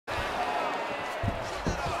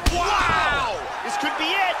could be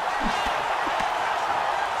it.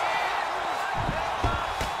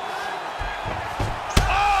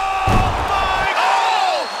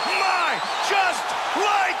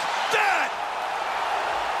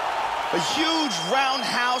 A huge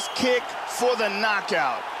roundhouse kick for the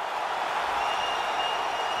knockout.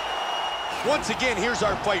 Once again, here's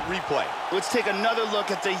our fight replay. Let's take another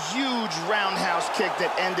look at the huge roundhouse kick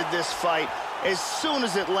that ended this fight. As soon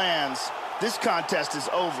as it lands, this contest is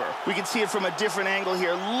over. We can see it from a different angle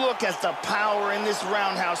here. Look at the power in this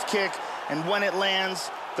roundhouse kick. And when it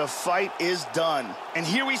lands, the fight is done. And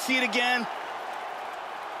here we see it again.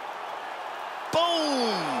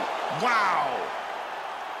 Boom! Wow!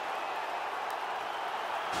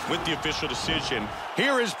 With the official decision,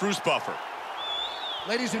 here is Bruce Buffer.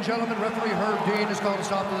 Ladies and gentlemen, referee Herb Dean has called a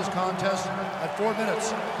stop to this contest at 4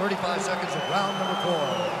 minutes, 35 seconds of round number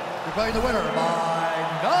 4. Declaring the winner by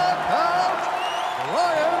knockout,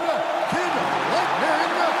 Ryan Kid Lightning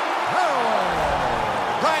Carroll.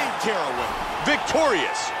 Ryan Carroll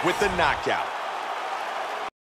victorious with the knockout.